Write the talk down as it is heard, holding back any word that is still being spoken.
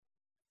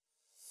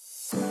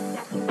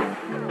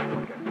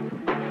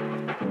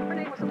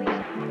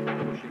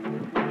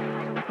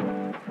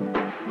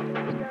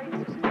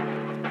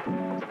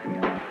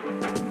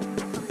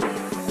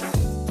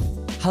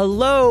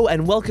Hello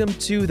and welcome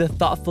to the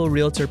Thoughtful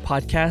Realtor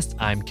Podcast.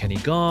 I'm Kenny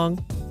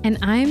Gong. And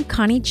I'm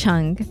Connie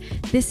Chung.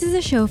 This is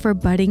a show for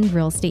budding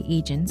real estate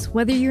agents,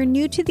 whether you're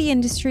new to the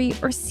industry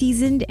or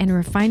seasoned and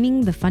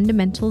refining the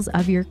fundamentals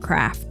of your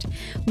craft.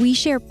 We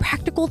share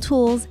practical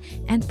tools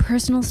and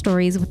personal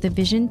stories with the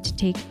vision to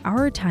take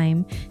our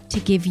time to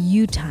give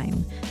you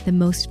time, the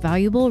most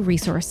valuable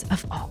resource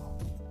of all.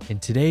 In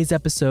today's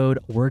episode,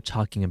 we're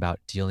talking about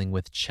dealing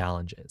with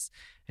challenges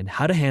and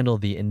how to handle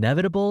the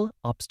inevitable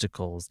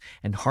obstacles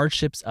and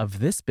hardships of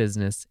this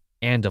business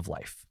and of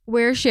life.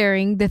 We're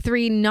sharing the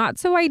 3 not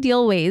so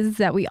ideal ways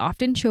that we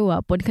often show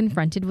up when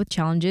confronted with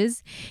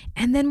challenges,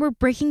 and then we're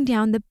breaking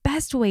down the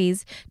best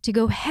ways to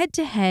go head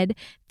to head,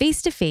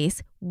 face to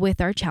face with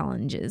our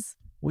challenges.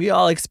 We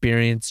all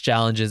experience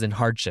challenges and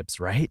hardships,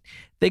 right?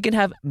 They can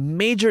have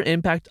major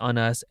impact on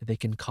us. They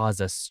can cause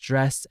us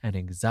stress and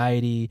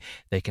anxiety.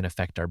 They can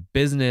affect our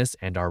business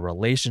and our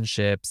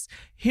relationships.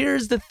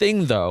 Here's the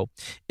thing though,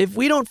 if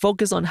we don't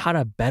focus on how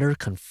to better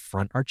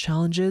confront our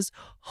challenges,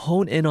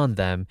 hone in on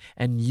them,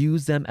 and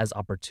use them as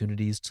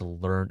opportunities to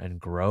learn and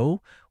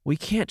grow, we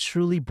can't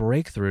truly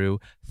break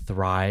through,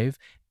 thrive,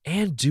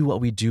 and do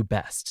what we do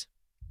best.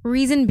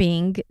 Reason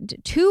being,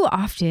 too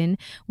often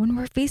when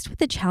we're faced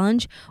with a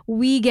challenge,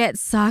 we get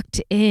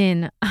sucked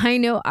in. I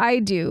know I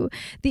do.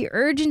 The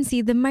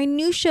urgency, the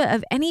minutia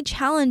of any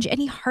challenge,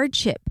 any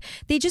hardship,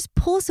 they just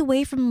pull us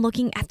away from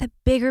looking at the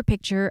bigger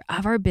picture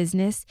of our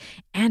business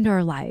and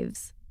our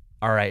lives.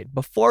 All right,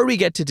 before we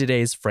get to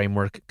today's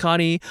framework,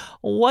 Connie,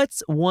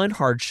 what's one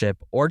hardship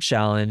or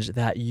challenge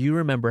that you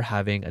remember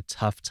having a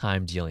tough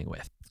time dealing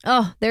with?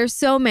 Oh, there's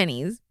so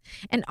many.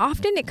 And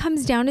often it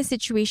comes down to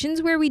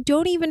situations where we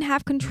don't even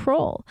have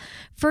control.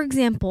 For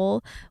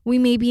example, we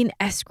may be in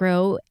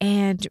escrow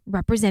and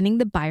representing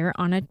the buyer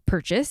on a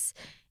purchase,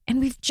 and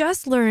we've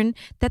just learned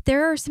that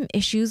there are some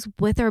issues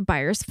with our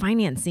buyer's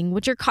financing,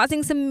 which are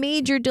causing some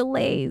major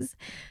delays.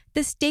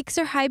 The stakes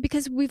are high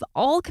because we've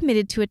all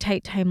committed to a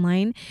tight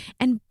timeline,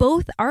 and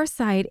both our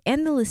side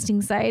and the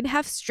listing side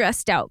have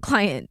stressed out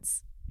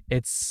clients.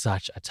 It's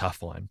such a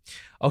tough one.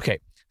 Okay.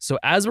 So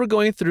as we're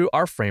going through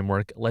our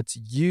framework, let's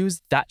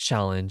use that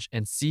challenge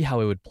and see how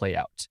it would play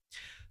out.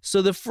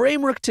 So the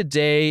framework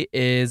today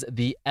is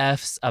the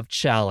F's of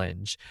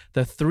challenge.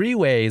 The 3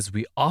 ways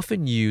we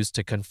often use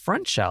to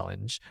confront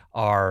challenge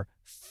are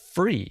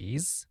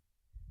freeze,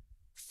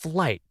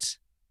 flight,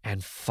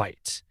 and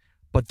fight.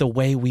 But the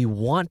way we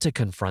want to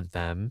confront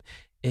them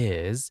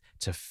is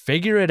to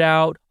figure it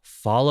out,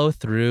 follow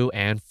through,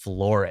 and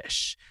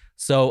flourish.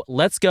 So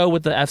let's go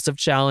with the F's of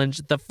challenge.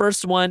 The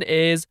first one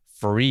is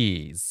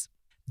freeze.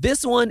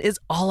 This one is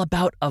all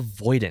about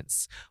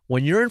avoidance.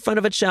 When you're in front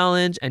of a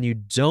challenge and you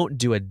don't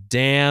do a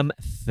damn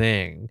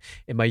thing.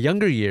 In my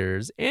younger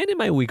years and in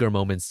my weaker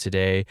moments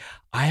today,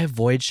 I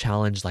avoid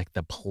challenge like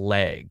the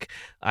plague.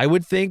 I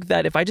would think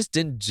that if I just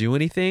didn't do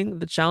anything,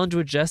 the challenge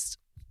would just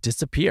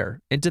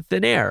disappear into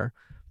thin air.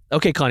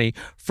 Okay, Connie,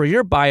 for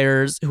your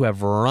buyers who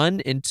have run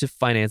into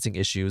financing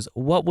issues,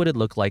 what would it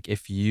look like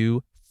if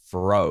you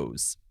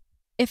froze?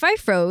 If I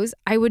froze,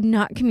 I would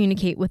not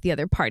communicate with the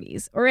other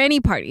parties, or any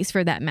parties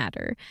for that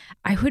matter.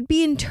 I would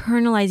be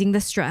internalizing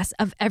the stress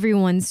of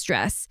everyone's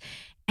stress,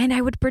 and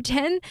I would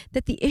pretend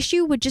that the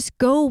issue would just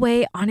go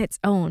away on its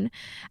own.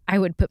 I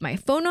would put my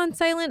phone on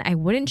silent, I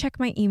wouldn't check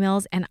my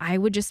emails, and I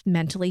would just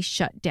mentally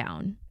shut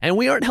down. And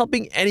we aren't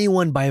helping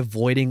anyone by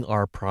avoiding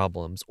our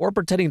problems or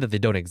pretending that they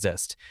don't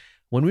exist.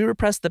 When we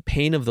repress the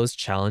pain of those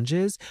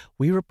challenges,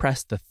 we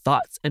repress the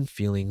thoughts and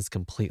feelings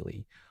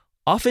completely,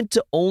 often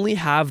to only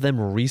have them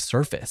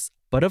resurface.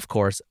 But of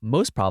course,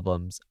 most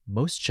problems,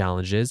 most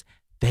challenges,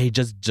 they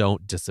just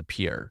don't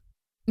disappear.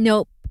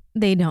 Nope,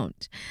 they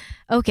don't.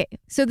 Okay,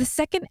 so the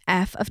second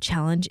F of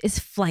challenge is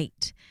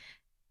flight.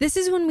 This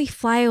is when we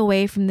fly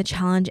away from the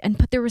challenge and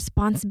put the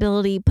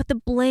responsibility, put the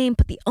blame,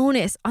 put the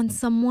onus on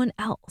someone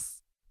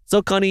else.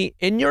 So Connie,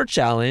 in your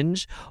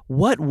challenge,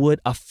 what would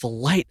a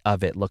flight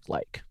of it look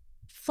like?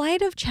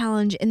 Flight of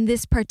challenge in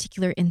this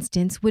particular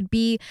instance would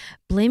be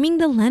blaming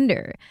the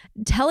lender,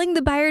 telling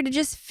the buyer to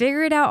just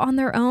figure it out on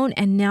their own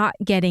and not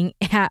getting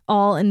at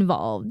all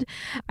involved.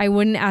 I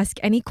wouldn't ask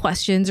any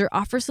questions or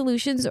offer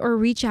solutions or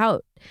reach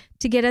out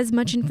to get as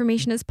much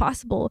information as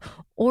possible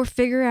or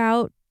figure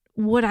out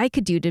what I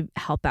could do to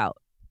help out.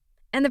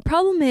 And the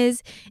problem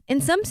is,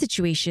 in some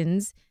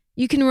situations,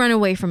 you can run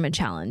away from a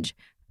challenge.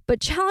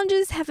 But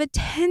challenges have a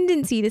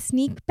tendency to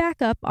sneak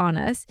back up on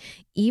us,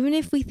 even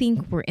if we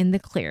think we're in the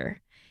clear.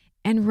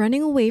 And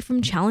running away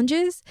from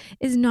challenges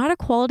is not a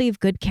quality of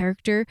good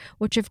character,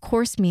 which of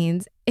course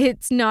means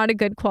it's not a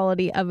good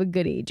quality of a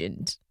good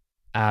agent.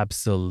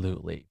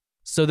 Absolutely.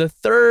 So the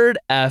third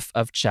F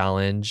of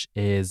challenge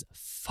is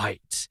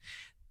fight.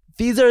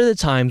 These are the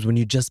times when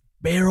you just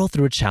barrel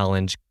through a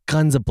challenge,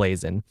 guns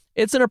a-blazing.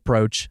 It's an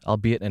approach,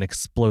 albeit an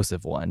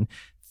explosive one.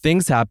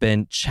 Things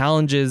happen,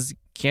 challenges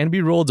can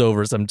be rolled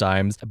over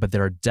sometimes, but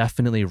there are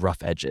definitely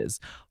rough edges.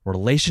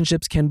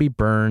 Relationships can be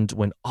burned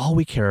when all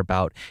we care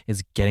about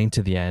is getting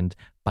to the end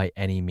by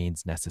any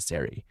means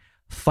necessary.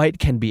 Fight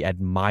can be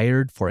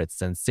admired for its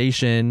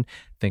sensation.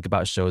 Think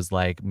about shows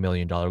like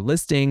Million Dollar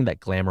Listing that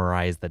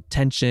glamorize the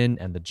tension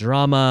and the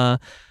drama.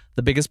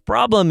 The biggest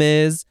problem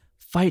is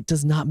Fight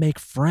does not make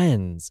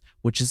friends,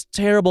 which is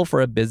terrible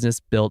for a business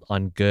built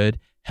on good,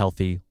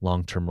 healthy,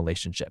 long-term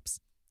relationships.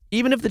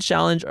 Even if the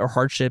challenge or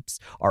hardships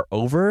are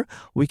over,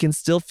 we can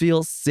still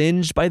feel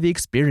singed by the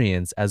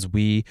experience as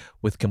we,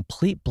 with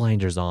complete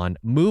blinders on,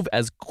 move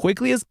as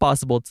quickly as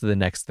possible to the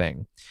next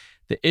thing.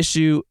 The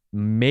issue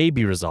may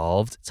be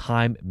resolved,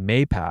 time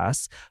may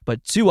pass,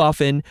 but too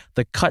often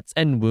the cuts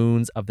and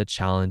wounds of the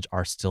challenge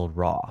are still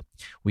raw.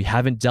 We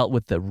haven't dealt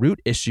with the root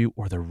issue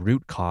or the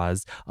root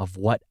cause of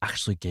what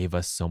actually gave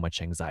us so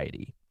much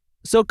anxiety.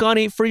 So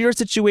Connie, for your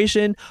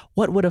situation,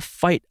 what would a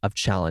fight of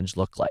challenge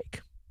look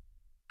like?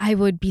 I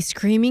would be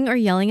screaming or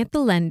yelling at the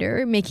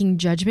lender, making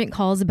judgment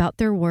calls about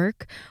their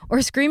work,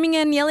 or screaming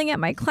and yelling at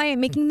my client,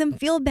 making them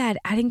feel bad,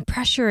 adding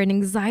pressure and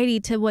anxiety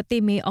to what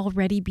they may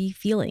already be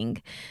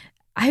feeling.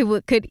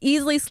 Could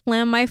easily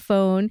slam my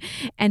phone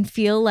and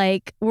feel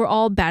like we're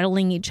all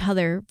battling each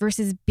other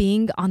versus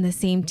being on the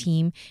same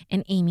team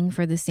and aiming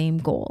for the same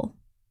goal.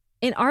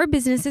 In our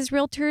business as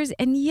realtors,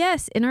 and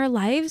yes, in our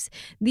lives,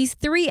 these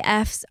 3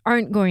 F's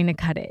aren't going to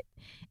cut it.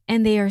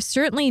 And they are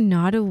certainly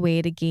not a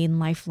way to gain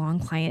lifelong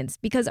clients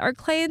because our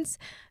clients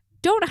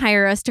don't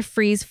hire us to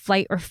freeze,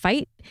 flight, or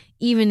fight,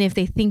 even if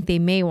they think they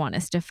may want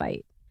us to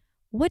fight.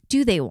 What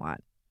do they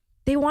want?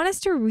 They want us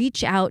to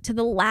reach out to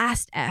the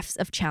last F's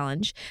of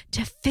challenge,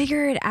 to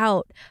figure it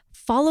out,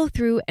 follow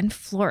through, and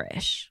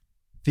flourish.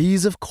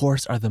 These, of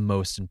course, are the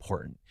most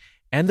important,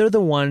 and they're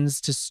the ones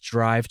to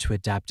strive to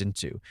adapt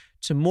into,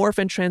 to morph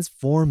and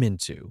transform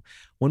into.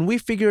 When we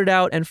figure it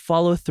out and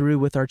follow through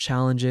with our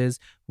challenges,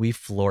 we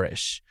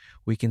flourish.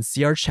 We can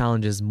see our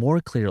challenges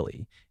more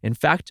clearly. In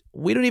fact,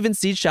 we don't even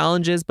see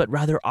challenges, but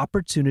rather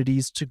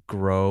opportunities to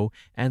grow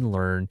and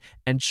learn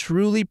and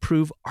truly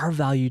prove our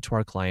value to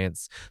our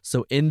clients.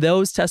 So in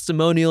those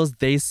testimonials,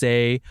 they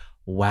say,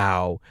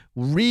 wow,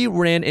 we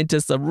ran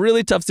into some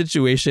really tough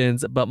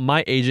situations, but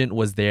my agent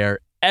was there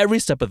every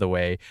step of the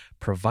way,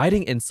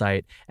 providing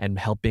insight and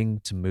helping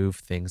to move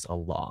things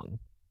along.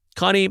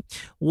 Connie,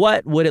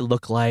 what would it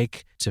look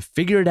like to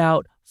figure it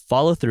out,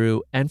 follow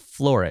through, and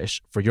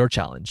flourish for your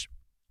challenge?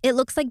 It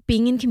looks like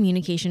being in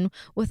communication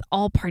with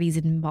all parties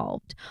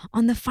involved.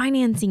 On the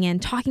financing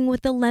end, talking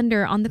with the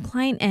lender, on the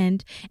client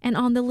end, and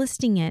on the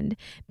listing end.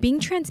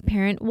 Being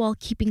transparent while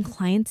keeping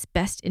clients'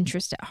 best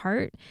interest at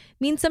heart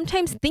means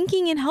sometimes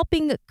thinking and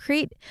helping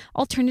create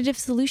alternative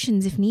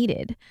solutions if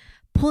needed.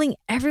 Pulling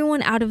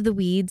everyone out of the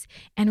weeds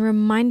and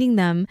reminding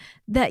them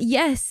that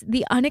yes,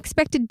 the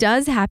unexpected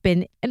does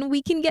happen and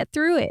we can get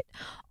through it,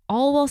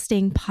 all while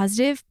staying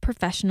positive,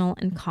 professional,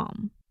 and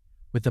calm.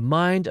 With the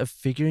mind of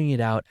figuring it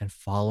out and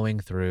following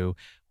through,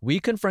 we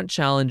confront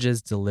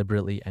challenges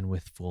deliberately and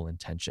with full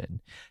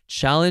intention.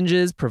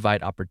 Challenges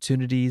provide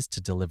opportunities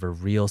to deliver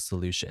real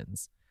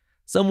solutions.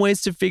 Some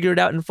ways to figure it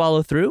out and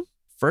follow through?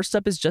 First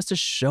up is just to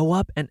show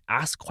up and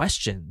ask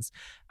questions.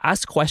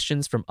 Ask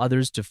questions from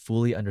others to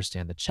fully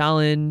understand the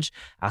challenge.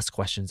 Ask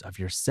questions of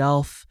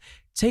yourself.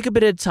 Take a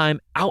bit of time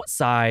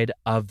outside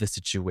of the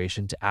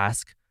situation to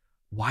ask,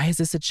 why is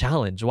this a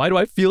challenge? Why do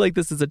I feel like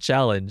this is a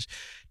challenge?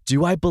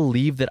 Do I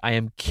believe that I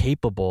am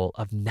capable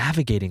of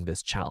navigating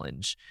this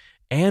challenge?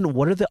 And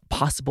what are the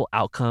possible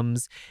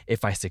outcomes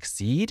if I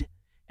succeed?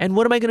 And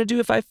what am I going to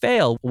do if I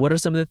fail? What are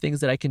some of the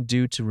things that I can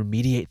do to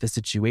remediate the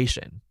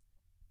situation?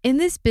 In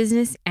this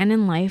business and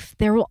in life,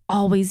 there will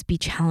always be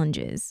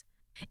challenges.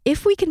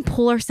 If we can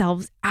pull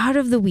ourselves out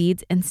of the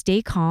weeds and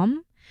stay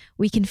calm,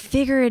 we can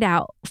figure it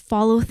out,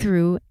 follow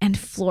through, and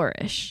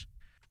flourish.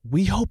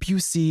 We hope you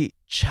see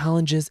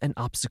challenges and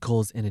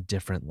obstacles in a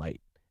different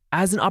light,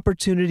 as an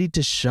opportunity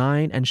to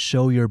shine and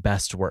show your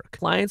best work.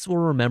 Clients will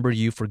remember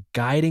you for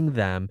guiding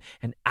them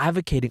and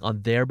advocating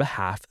on their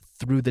behalf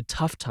through the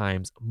tough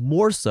times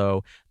more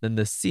so than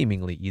the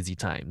seemingly easy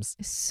times.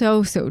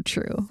 So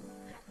true.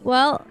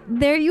 Well,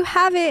 there you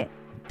have it.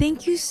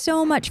 Thank you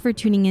so much for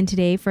tuning in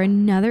today for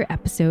another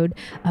episode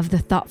of The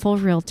Thoughtful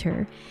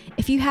Realtor.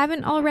 If you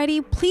haven't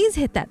already, please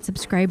hit that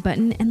subscribe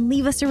button and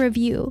leave us a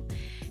review.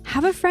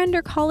 Have a friend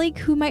or colleague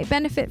who might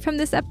benefit from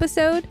this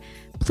episode?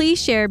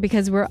 Please share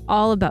because we're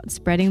all about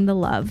spreading the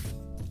love.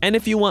 And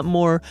if you want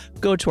more,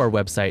 go to our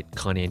website,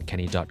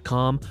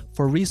 connieandkenny.com,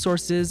 for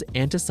resources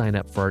and to sign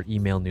up for our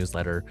email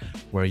newsletter,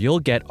 where you'll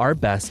get our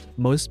best,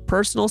 most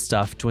personal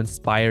stuff to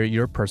inspire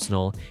your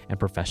personal and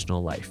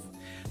professional life.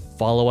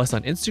 Follow us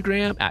on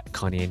Instagram at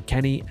Connie and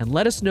Kenny and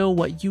let us know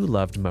what you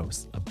loved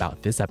most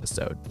about this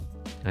episode.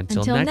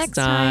 Until next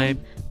time,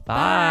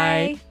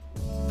 bye.